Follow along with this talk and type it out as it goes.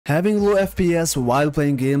Having low FPS while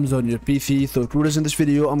playing games on your PC. So today in this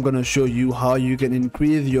video I'm gonna show you how you can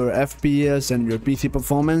increase your FPS and your PC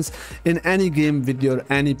performance in any game with your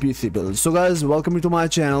any PC build. So guys, welcome to my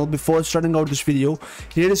channel. Before starting out this video,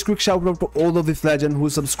 here is quick shout out to all of this legend who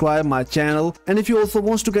subscribe my channel, and if you also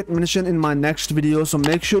want to get mentioned in my next video, so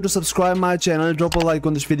make sure to subscribe my channel, drop a like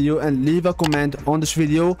on this video and leave a comment on this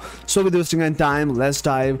video. So without wasting any time, let's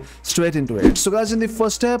dive straight into it. So guys, in the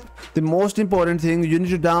first step, the most important thing, you need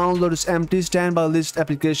to download this empty standby list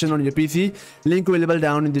application on your PC. Link available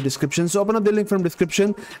down in the description. So open up the link from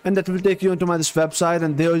description and that will take you into this website,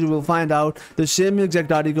 and there you will find out the same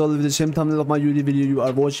exact article with the same thumbnail of my YouTube video you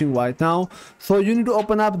are watching right now. So you need to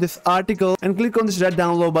open up this article and click on this red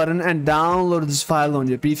download button and download this file on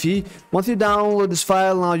your PC. Once you download this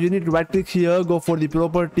file, now you need to right click here, go for the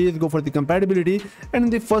properties, go for the compatibility, and in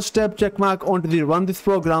the first step check mark onto the run this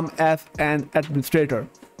program as an administrator.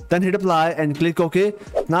 Then hit apply and click OK.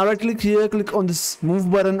 Now right click here, click on this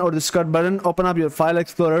move button or this cut button, open up your file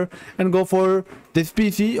explorer and go for this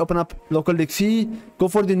PC, open up local disk C, go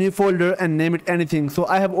for the new folder and name it anything. So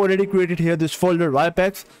I have already created here this folder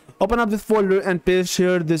Ripex. Open up this folder and paste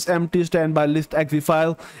here this empty standby list exe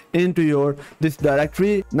file into this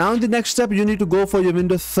directory. Now in the next step, you need to go for your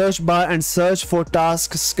Windows search bar and search for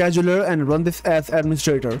task scheduler and run this as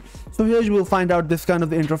administrator. So here you will find out this kind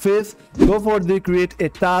of the interface. Go for the create a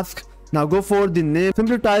task. Now go for the name,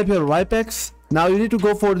 simply type here Ripex. Now you need to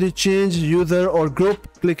go for the change user or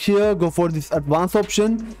group. Click here, go for this advanced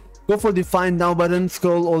option. Go for the find now button,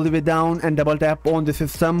 scroll all the way down and double tap on the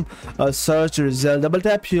system search result. Double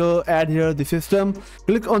tap here, add here the system,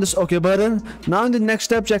 click on this OK button. Now in the next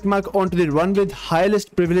step, check mark onto the run with high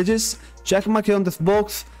list privileges, check mark here on this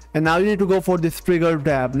box, and now you need to go for this trigger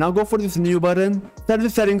tab. Now go for this new button, set the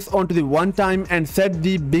settings onto the one time and set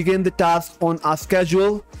the begin the task on a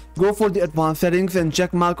schedule. Go for the advanced settings and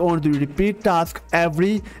check mark on the repeat task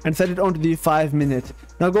every and set it onto the 5 minutes.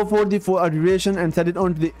 Now go for the for duration and set it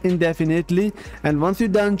onto the indefinitely, and once you're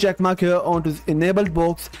done, check mark here onto this enabled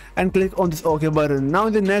box and click on this OK button. Now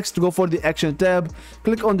in the next, go for the action tab,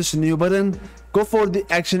 click on this new button, go for the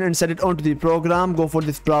action and set it onto the program, go for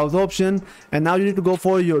this browse option, and now you need to go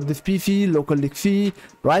for your this PC local disk C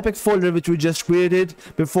Ripex folder which we just created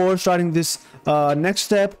before starting this next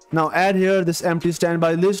step. Now add here this empty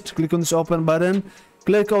standby list, click on this open button,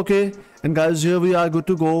 click OK, and guys, here we are good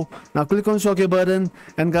to go. Now click on this OK button,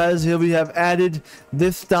 and guys, here we have added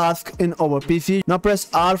this task in our PC. Now press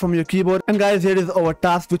R from your keyboard, and guys, here is our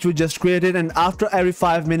task which we just created, and after every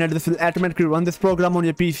 5 minutes this will automatically run this program on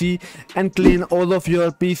your PC and clean all of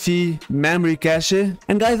your PC memory cache.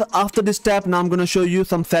 And guys, after this step, now I'm gonna show you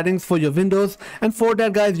some settings for your Windows, and for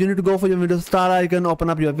that guys, you need to go for your Windows star icon, open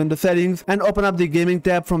up your Windows settings and open up the gaming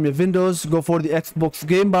tab from your Windows. Go for the Xbox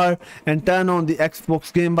game bar and turn on the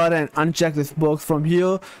Xbox game bar and uncheck this box from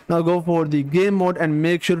here. Now go for the game mode and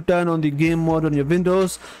make sure to turn on the game mode on your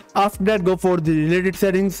Windows. After that, go for the related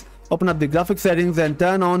settings, open up the graphics settings and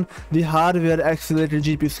turn on the hardware accelerated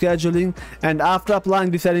GPU scheduling, and after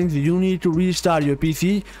applying the settings you need to restart your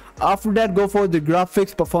PC. After that, go for the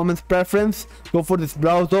graphics performance preference, go for this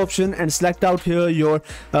browse option and select out here your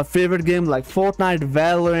favorite game like Fortnite,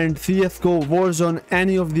 Valorant, CSGO, Warzone,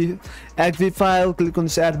 any of the exe file. Click on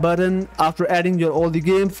this add button. After adding all the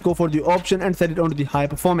games, go for the option and set it onto the high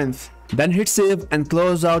performance. Then hit save and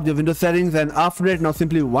close out your Windows settings, and after that, now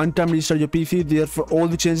simply one time restart your PC, therefore all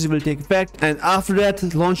the changes will take effect. And after that,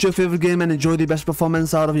 launch your favorite game and enjoy the best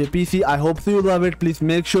performance out of your PC. I hope you love it. Please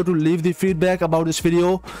make sure to leave the feedback about this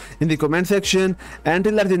video in the comment section.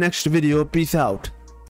 Until the next video, peace out.